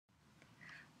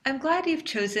I'm glad you've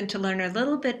chosen to learn a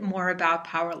little bit more about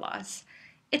power laws.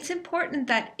 It's important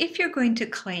that if you're going to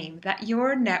claim that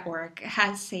your network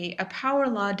has, say, a power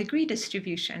law degree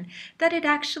distribution, that it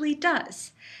actually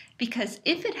does. Because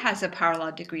if it has a power law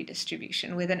degree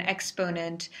distribution with an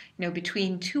exponent,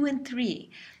 between 2 and 3,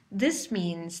 this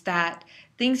means that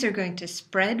things are going to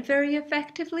spread very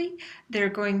effectively. They're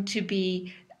going to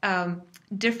be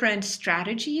different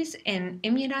strategies in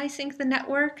immunizing the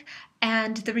network,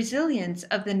 and the resilience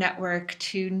of the network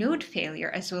to node failure,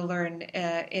 as we'll learn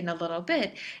in a little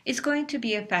bit, is going to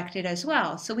be affected as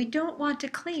well. So we don't want to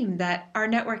claim that our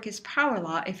network is power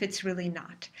law if it's really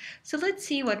not. So let's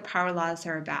see what power laws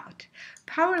are about.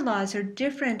 Power laws are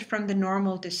different from the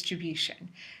normal distribution.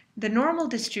 The normal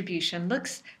distribution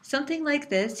looks something like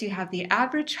this. You have the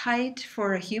average height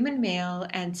for a human male,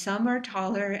 and some are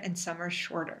taller and some are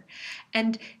shorter.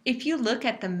 And if you look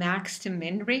at the max to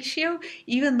min ratio,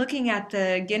 even looking at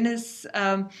the Guinness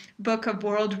Book of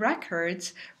World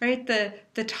Records, right,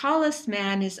 the tallest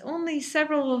man is only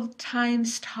several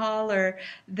times taller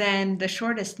than the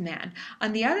shortest man.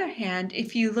 On the other hand,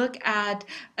 if you look at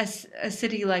a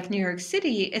city like New York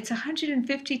City, it's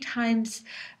 150 times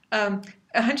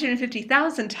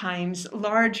 150,000 times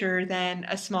larger than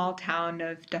a small town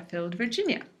of Duffield,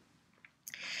 Virginia.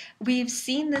 We've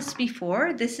seen this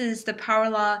before. This is the power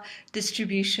law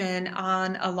distribution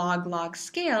on a log-log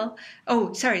scale.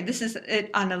 Oh, sorry, this is it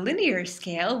on a linear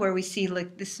scale where we see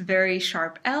like this very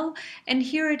sharp L, and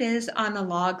here it is on a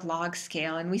log-log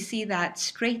scale, and we see that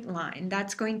straight line.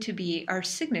 That's going to be our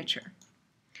signature.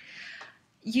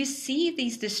 You see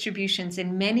these distributions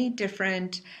in many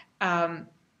different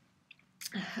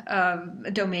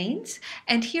domains.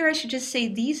 And here I should just say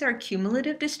these are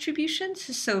cumulative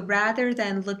distributions. So rather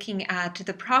than looking at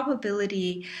the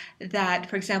probability that,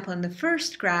 for example, in the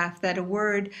first graph, that a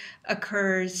word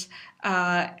occurs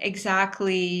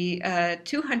exactly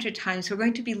 200 times, we're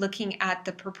going to be looking at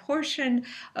the proportion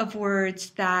of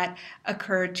words that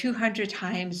occur 200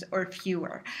 times or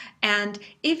fewer. And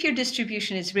if your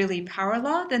distribution is really power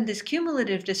law, then this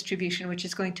cumulative distribution, which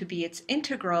is going to be its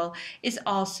integral, is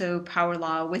also power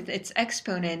law, with its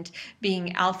exponent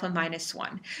being alpha minus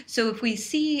 1. So if we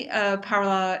see a power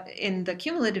law in the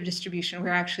cumulative distribution, we're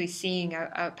actually seeing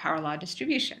a power law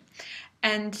distribution.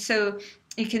 And so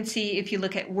you can see if you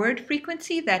look at word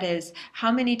frequency, that is,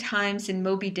 how many times in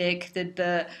Moby Dick did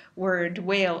the word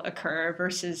whale occur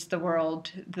versus the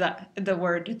word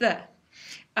the.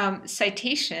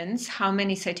 Citations, how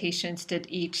many citations did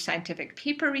each scientific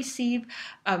paper receive?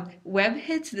 Web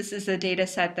hits, this is a data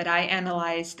set that I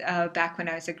analyzed back when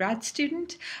I was a grad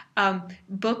student.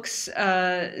 Books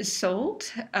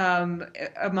sold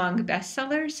among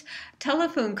bestsellers.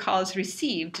 Telephone calls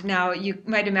received. Now, you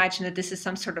might imagine that this is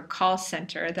some sort of call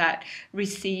center that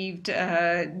received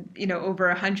over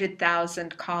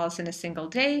 100,000 calls in a single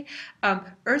day.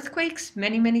 Earthquakes,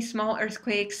 many, many small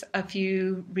earthquakes, a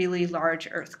few really large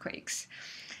earthquakes.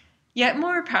 Yet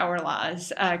more power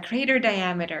laws, crater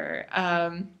diameter,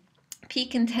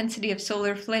 peak intensity of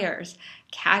solar flares,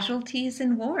 casualties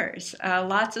in wars,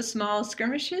 lots of small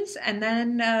skirmishes, and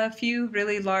then a few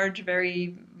really large,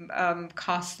 very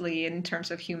costly in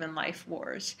terms of human life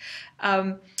wars.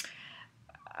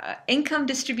 Income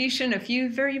distribution, a few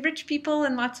very rich people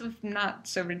and lots of not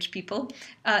so rich people.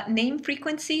 Name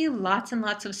frequency, lots and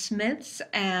lots of Smiths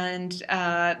and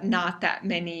not that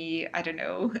many, I don't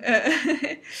know,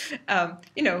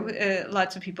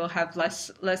 lots of people have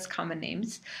less common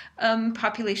names.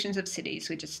 Populations of cities,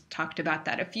 we just talked about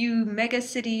that. A few mega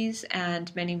cities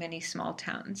and many, many small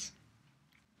towns.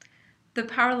 The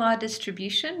power law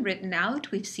distribution written out,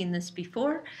 we've seen this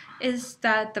before, is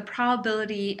that the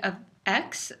probability of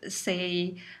X,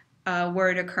 say a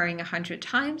word occurring 100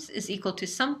 times, is equal to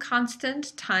some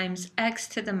constant times X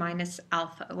to the minus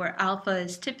alpha, where alpha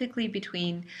is typically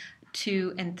between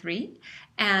 2 and 3.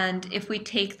 And if we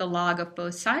take the log of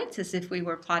both sides, as if we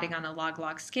were plotting on a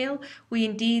log-log scale, we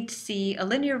indeed see a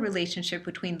linear relationship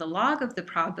between the log of the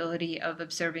probability of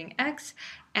observing X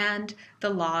and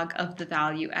the log of the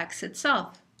value X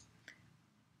itself.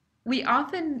 We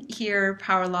often hear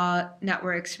power law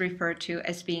networks referred to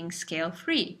as being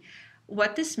scale-free.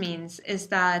 What this means is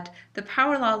that the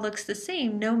power law looks the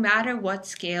same no matter what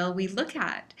scale we look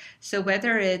at. So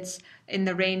whether it's in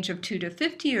the range of 2 to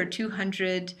 50 or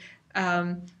 200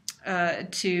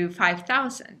 to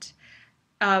 5,000.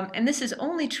 And this is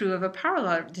only true of a power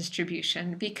law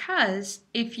distribution, because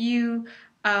if you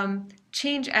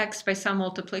change X by some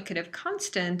multiplicative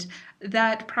constant,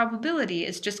 that probability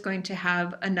is just going to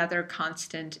have another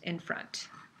constant in front.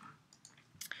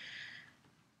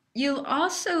 You'll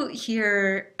also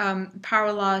hear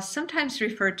power laws sometimes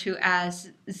referred to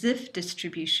as Zipf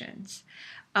distributions.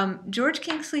 George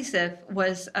Kingsley Zipf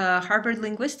was a Harvard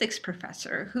linguistics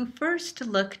professor who first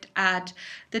looked at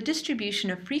the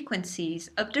distribution of frequencies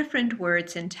of different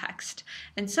words in text.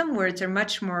 And some words are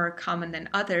much more common than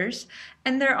others.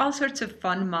 And there are all sorts of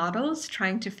fun models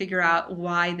trying to figure out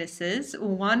why this is.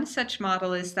 One such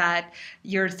model is that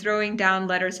you're throwing down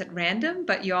letters at random,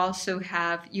 but you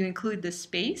include the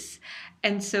space.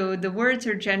 And so the words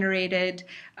are generated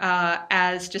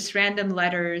as just random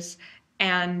letters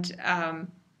and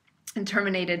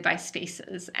terminated by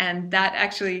spaces. And that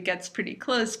actually gets pretty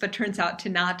close, but turns out to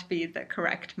not be the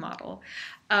correct model.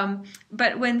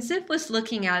 But when Zipf was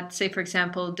looking at, say, for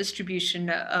example, distribution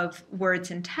of words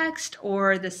in text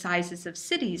or the sizes of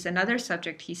cities, another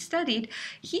subject he studied,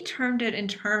 he termed it in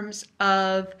terms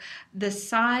of the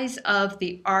size of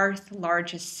the rth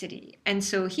largest city. And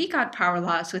so he got power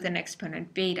laws with an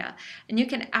exponent beta. And you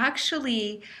can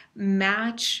actually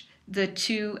match the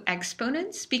two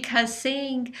exponents, because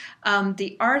saying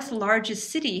the rth largest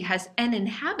city has n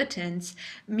inhabitants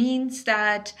means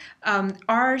that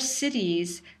our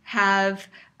cities have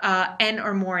n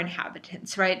or more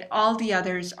inhabitants, right? All the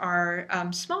others are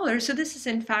smaller. So this is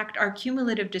in fact our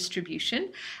cumulative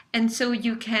distribution. And so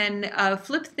you can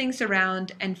flip things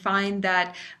around and find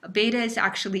that beta is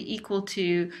actually equal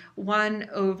to 1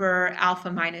 over alpha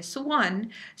minus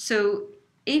 1. So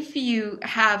if you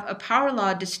have a power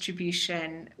law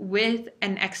distribution with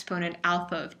an exponent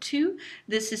alpha of 2,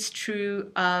 this is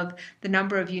true of the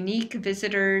number of unique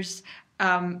visitors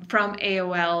from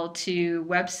AOL to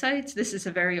websites. This is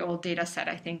a very old data set,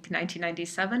 I think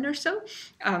 1997 or so,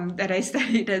 that I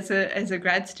studied as a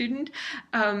grad student.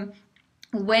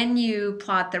 When you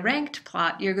plot the ranked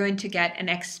plot, you're going to get an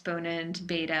exponent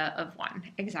beta of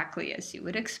 1, exactly as you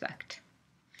would expect.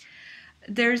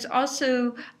 There's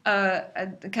also a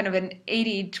kind of an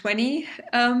 80-20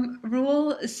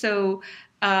 rule. So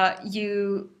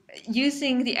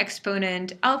using the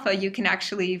exponent alpha, you can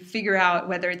actually figure out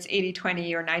whether it's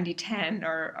 80-20 or 90-10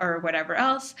 or whatever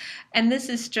else. And this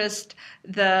is just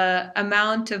the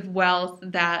amount of wealth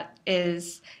that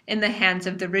is in the hands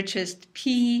of the richest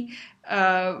P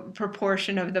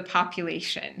proportion of the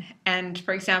population. And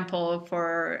for example,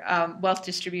 for wealth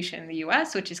distribution in the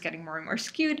US, which is getting more and more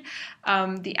skewed,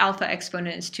 the alpha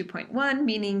exponent is 2.1,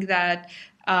 meaning that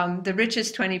the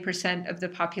richest 20% of the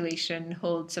population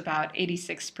holds about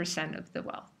 86% of the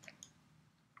wealth.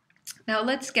 Now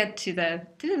let's get to the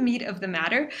meat of the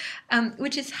matter,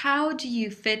 which is how do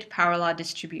you fit power law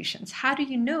distributions? How do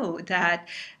you know that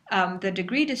the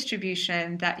degree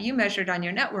distribution that you measured on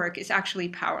your network is actually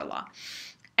power law?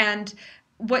 And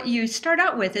what you start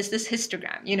out with is this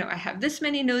histogram. You know, I have this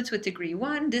many nodes with degree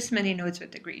 1, this many nodes with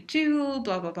degree 2,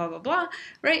 blah, blah, blah, blah, blah,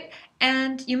 right?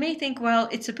 And you may think, well,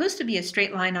 it's supposed to be a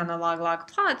straight line on a log-log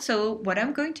plot, so what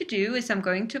I'm going to do is I'm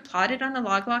going to plot it on a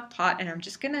log-log plot, and I'm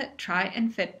just going to try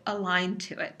and fit a line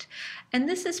to it. And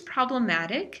this is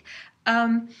problematic.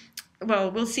 Well,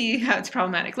 we'll see how it's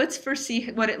problematic. Let's first see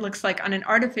what it looks like on an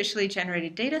artificially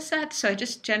generated data set. So I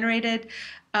just generated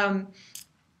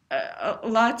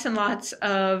lots and lots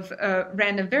of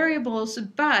random variables,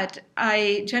 but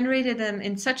I generated them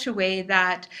in such a way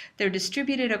that they're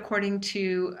distributed according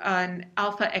to an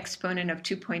alpha exponent of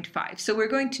 2.5. So we're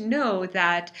going to know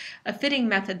that a fitting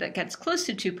method that gets close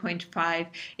to 2.5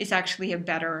 is actually a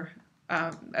better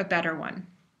one.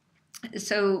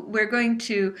 So we're going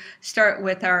to start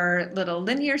with our little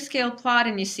linear scale plot,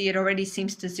 and you see it already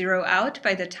seems to zero out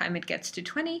by the time it gets to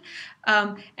 20.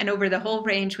 And over the whole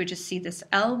range, we just see this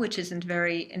L, which isn't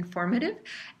very informative.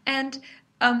 And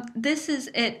this is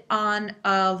it on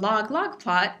a log-log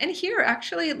plot, and here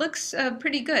actually it looks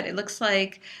pretty good. It looks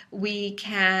like we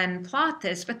can plot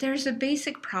this, but there's a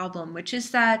basic problem, which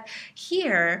is that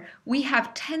here we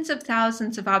have tens of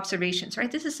thousands of observations,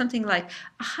 right? This is something like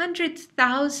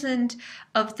 100,000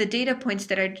 of the data points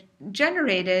that are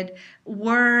generated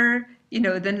were, you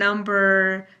know, the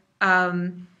number, I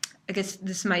guess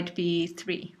this might be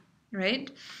 3,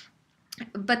 right?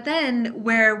 But then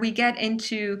where we get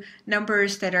into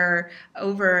numbers that are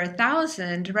over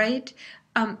 1,000, right,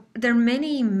 there are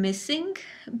many missing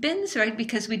bins, right,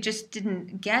 because we just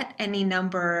didn't get any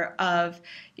number of,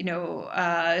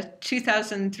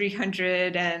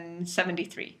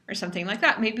 2,373 or something like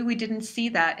that. Maybe we didn't see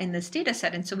that in this data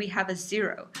set, and so we have a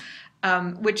 0.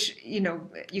 Which,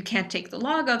 you can't take the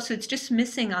log of, so it's just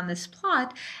missing on this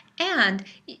plot. And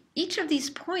each of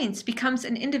these points becomes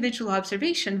an individual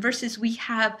observation versus we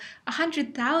have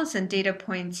 100,000 data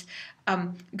points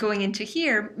going into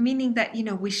here, meaning that,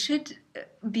 we should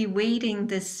be weighting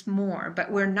this more, but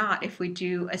we're not if we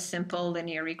do a simple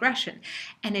linear regression.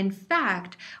 And in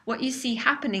fact, what you see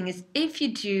happening is if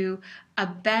you do a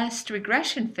best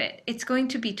regression fit, it's going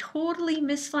to be totally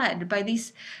misled by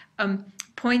these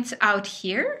points out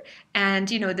here and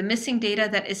the missing data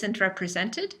that isn't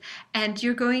represented, and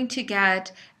you're going to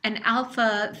get an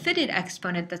alpha fitted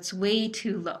exponent that's way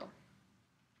too low.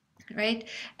 Right?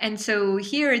 And so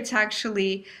here it's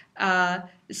actually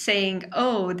saying,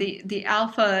 oh, the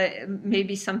alpha may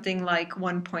be something like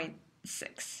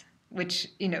 1.6, which,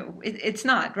 it's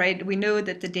not, right? We know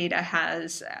that the data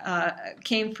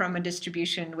came from a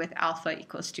distribution with alpha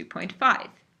equals 2.5.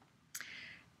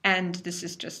 And this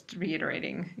is just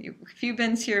reiterating a few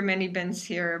bins here, many bins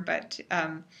here, but,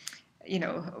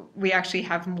 we actually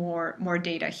have more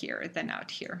data here than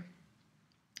out here.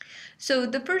 So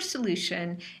the first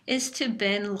solution is to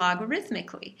bin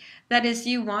logarithmically. That is,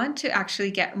 you want to actually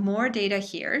get more data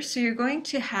here. So you're going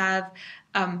to have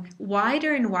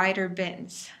wider and wider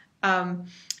bins.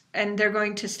 And they're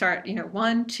going to start,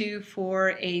 1, 2,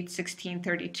 4, 8, 16,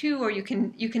 32, or you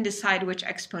can decide which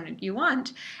exponent you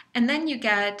want. And then you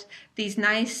get these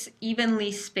nice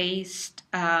evenly spaced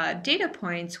data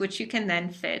points, which you can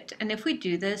then fit. And if we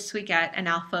do this, we get an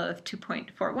alpha of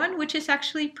 2.41, which is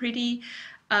actually pretty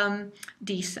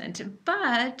decent.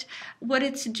 But what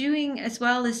it's doing as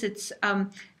well is it's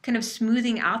kind of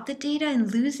smoothing out the data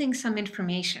and losing some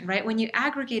information, right? When you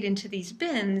aggregate into these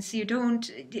bins,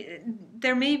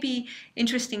 there may be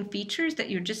interesting features that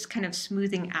you're just kind of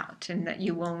smoothing out and that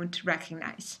you won't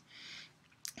recognize.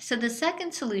 So the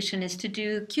second solution is to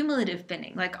do cumulative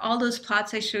binning, like all those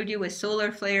plots I showed you with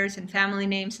solar flares and family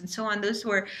names and so on. Those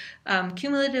were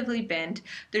cumulatively binned.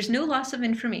 There's no loss of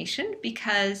information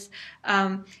because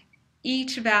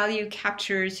each value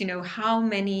captures, how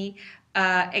many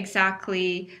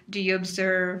exactly do you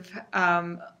observe,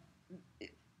 how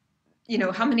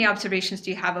many observations do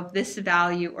you have of this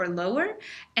value or lower?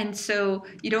 And so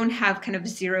you don't have kind of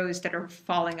zeros that are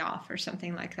falling off or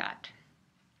something like that.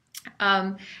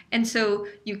 And so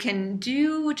you can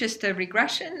do just a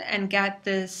regression and get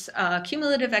this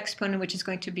cumulative exponent, which is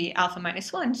going to be alpha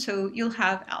minus 1. So you'll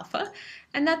have alpha.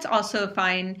 And that's also a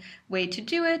fine way to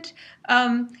do it.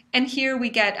 And here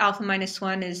we get alpha minus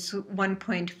 1 is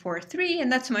 1.43,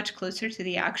 and that's much closer to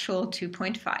the actual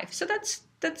 2.5. So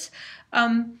that's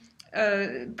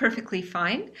perfectly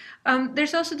fine.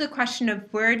 There's also the question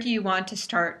of where do you want to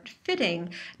start fitting?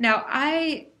 Now,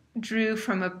 I drew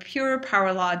from a pure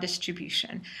power law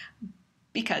distribution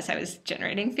because I was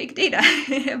generating fake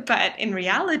data. But in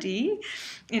reality,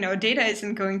 data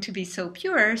isn't going to be so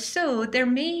pure, so there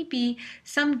may be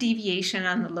some deviation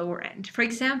on the lower end. For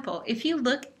example, if you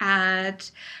look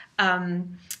at the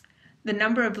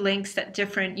number of links that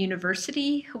different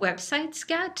university websites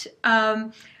get,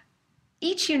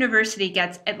 each university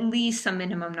gets at least some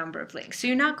minimum number of links. So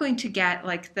you're not going to get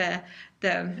like the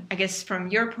I guess from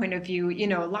your point of view,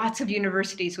 lots of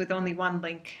universities with only one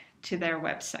link to their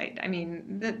website. I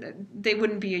mean, they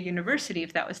wouldn't be a university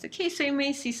if that was the case. So you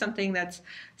may see something that's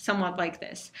somewhat like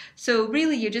this. So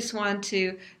really, you just want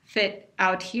to fit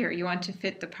out here. You want to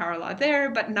fit the power law there,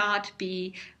 but not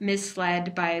be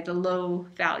misled by the low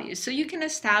values. So you can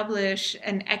establish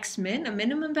an X-min, a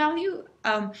minimum value,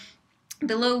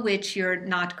 below which you're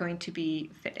not going to be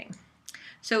fitting.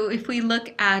 So if we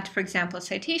look at, for example,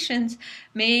 citations,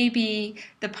 maybe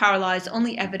the power law is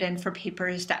only evident for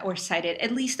papers that were cited at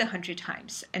least 100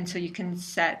 times. And so you can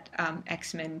set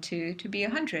X-min to be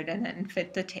 100 and then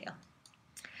fit the tail.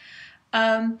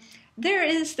 There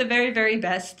is the very, very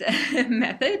best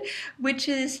method, which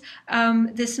is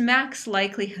this max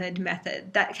likelihood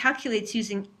method that calculates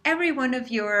using every one of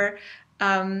your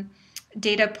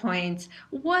data points.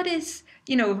 What is,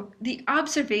 the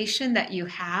observation that you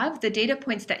have, the data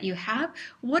points that you have,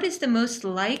 what is the most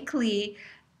likely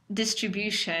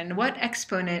distribution? What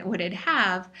exponent would it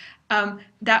have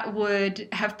that would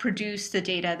have produced the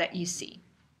data that you see?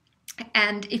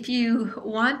 And if you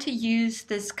want to use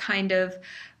this kind of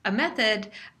a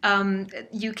method,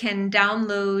 you can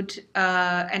download,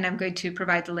 and I'm going to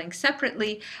provide the link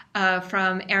separately,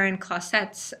 from Aaron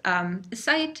Closette's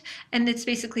site, and it's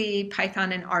basically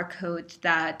Python and R code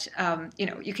that,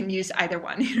 you can use either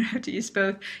one. You don't have to use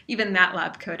both, even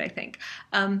MATLAB code, I think,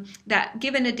 that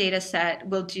given a data set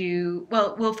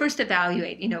we'll first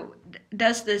evaluate,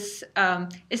 is this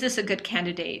a good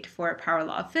candidate for a power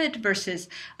law fit versus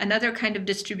another kind of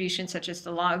distribution such as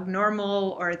the log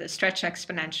normal or the stretch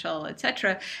exponential,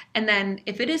 etc. And then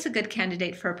if it is a good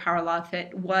candidate for a power law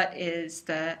fit, what is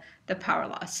the power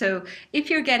law? So if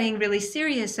you're getting really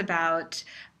serious about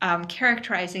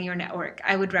characterizing your network,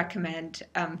 I would recommend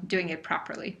doing it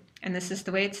properly. And this is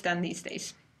the way it's done these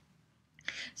days.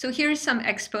 So here's some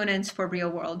exponents for real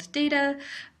world data.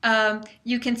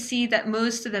 You can see that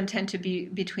most of them tend to be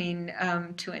between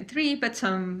 2 and 3, but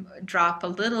some drop a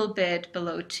little bit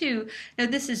below 2. Now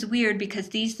this is weird because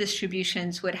these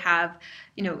distributions would have,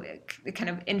 kind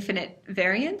of infinite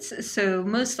variance. So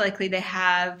most likely they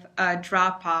have a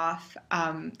drop off.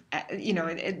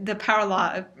 The power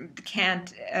law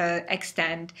can't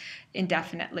extend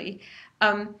indefinitely.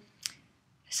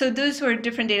 So those were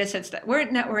different data sets that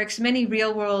weren't networks. Many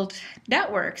real-world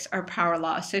networks are power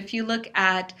law. So if you look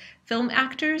at film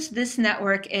actors, this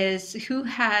network is who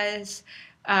has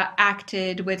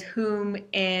acted with whom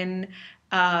in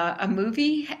a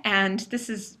movie. And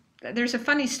there's a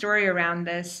funny story around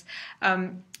this,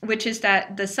 which is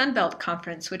that the Sunbelt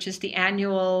Conference, which is the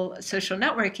annual social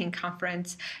networking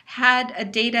conference, had a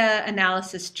data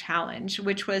analysis challenge,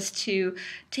 which was to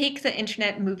take the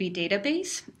Internet Movie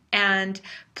Database and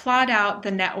plot out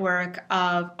the network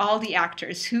of all the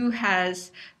actors, who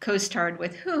has co-starred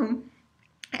with whom,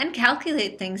 and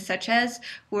calculate things such as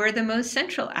who are the most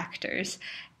central actors.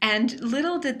 And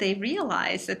little did they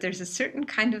realize that there's a certain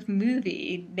kind of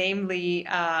movie, namely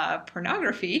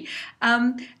pornography,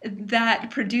 that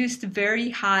produced very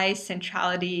high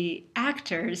centrality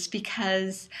actors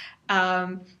because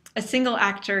a single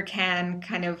actor can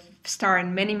kind of star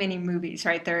in many, many movies,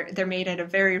 right? They're made at a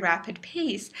very rapid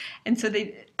pace, and so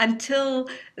until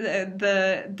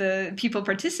the people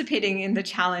participating in the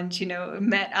challenge,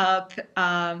 met up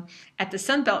at the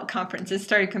Sunbelt Conference and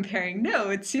started comparing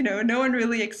notes. No one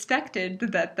really expected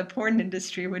that the porn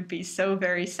industry would be so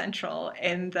very central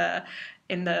in the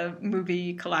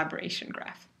movie collaboration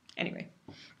graph. Anyway.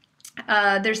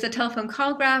 There's the telephone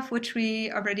call graph, which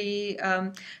we already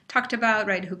talked about,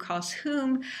 right? Who calls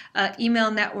whom?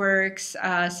 Email networks,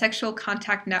 sexual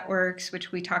contact networks,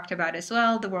 which we talked about as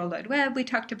well. The World Wide Web we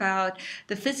talked about.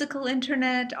 The physical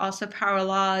internet, also power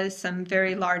laws, some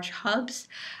very large hubs.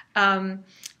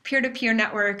 Peer-to-peer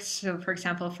networks, so for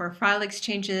example, for file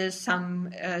exchanges,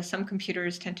 some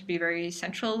computers tend to be very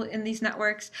central in these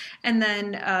networks. And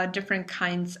then different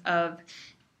kinds of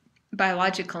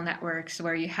biological networks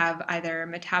where you have either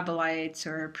metabolites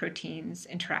or proteins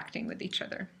interacting with each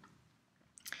other.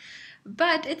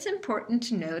 But it's important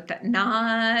to note that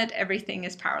not everything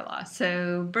is power law.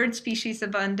 So bird species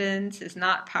abundance is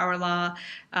not power law.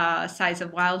 Size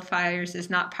of wildfires is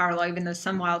not power law, even though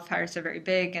some wildfires are very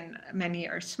big and many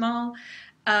are small.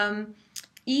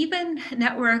 Even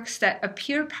networks that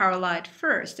appear power law at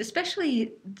first,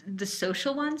 especially the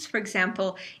social ones, for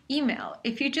example, email.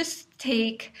 If you just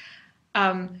take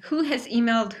who has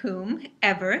emailed whom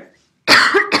ever,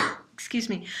 excuse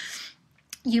me,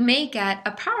 you may get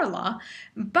a power law,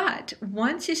 but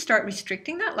once you start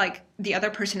restricting that, like the other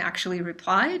person actually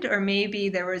replied, or maybe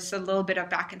there was a little bit of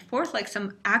back and forth, like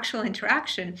some actual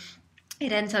interaction,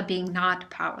 it ends up being not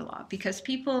power law because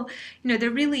people, there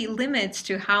are really limits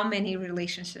to how many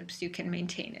relationships you can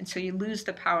maintain, and so you lose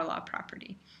the power law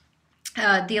property.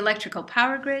 The electrical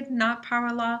power grid, not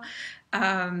power law.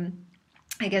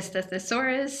 I guess the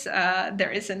thesaurus,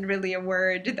 there isn't really a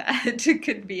word that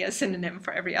could be a synonym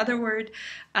for every other word.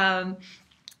 The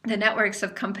networks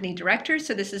of company directors,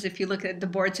 so this is if you look at the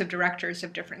boards of directors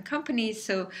of different companies,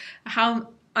 so how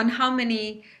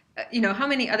many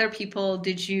other people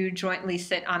did you jointly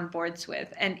sit on boards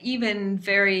with? And even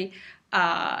very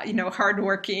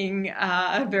hardworking,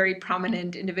 very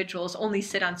prominent individuals only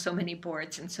sit on so many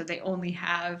boards, and so they only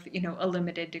have, a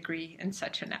limited degree in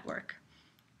such a network.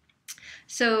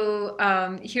 So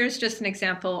here's just an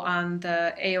example on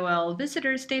the AOL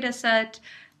visitors data set.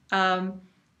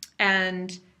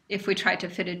 And if we try to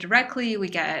fit it directly, we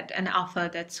get an alpha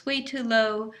that's way too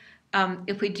low.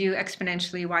 If we do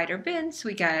exponentially wider bins,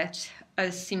 we get a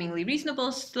seemingly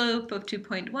reasonable slope of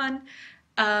 2.1.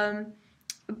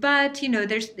 But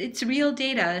it's real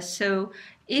data. So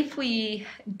if we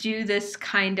do this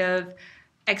kind of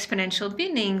exponential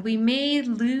binning, we may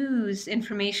lose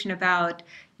information about,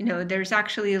 there's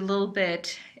actually a little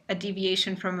bit a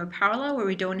deviation from a power law where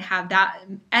we don't have that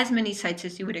as many sites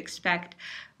as you would expect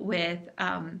with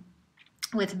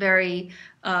very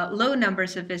low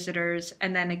numbers of visitors,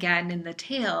 and then again in the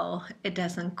tail, it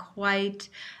doesn't quite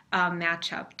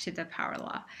match up to the power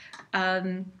law.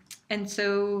 And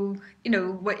so,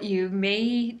 what you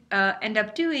may end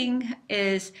up doing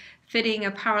is fitting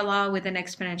a power law with an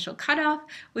exponential cutoff,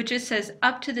 which just says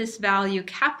up to this value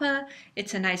kappa,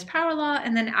 it's a nice power law,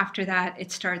 and then after that, it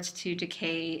starts to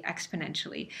decay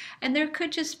exponentially. And there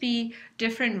could just be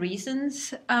different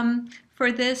reasons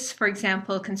for this. For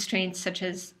example, constraints such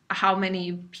as how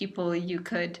many people you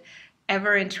could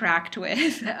ever interact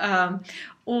with,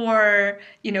 or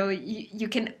you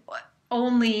can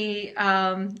only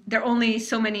there are only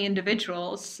so many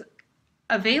individuals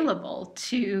available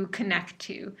to connect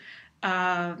to,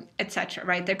 etc.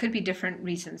 Right? There could be different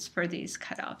reasons for these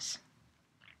cutoffs.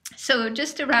 So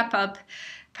just to wrap up,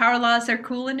 power laws are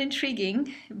cool and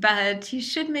intriguing, but you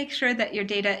should make sure that your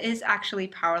data is actually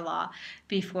power law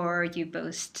before you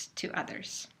boast to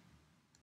others.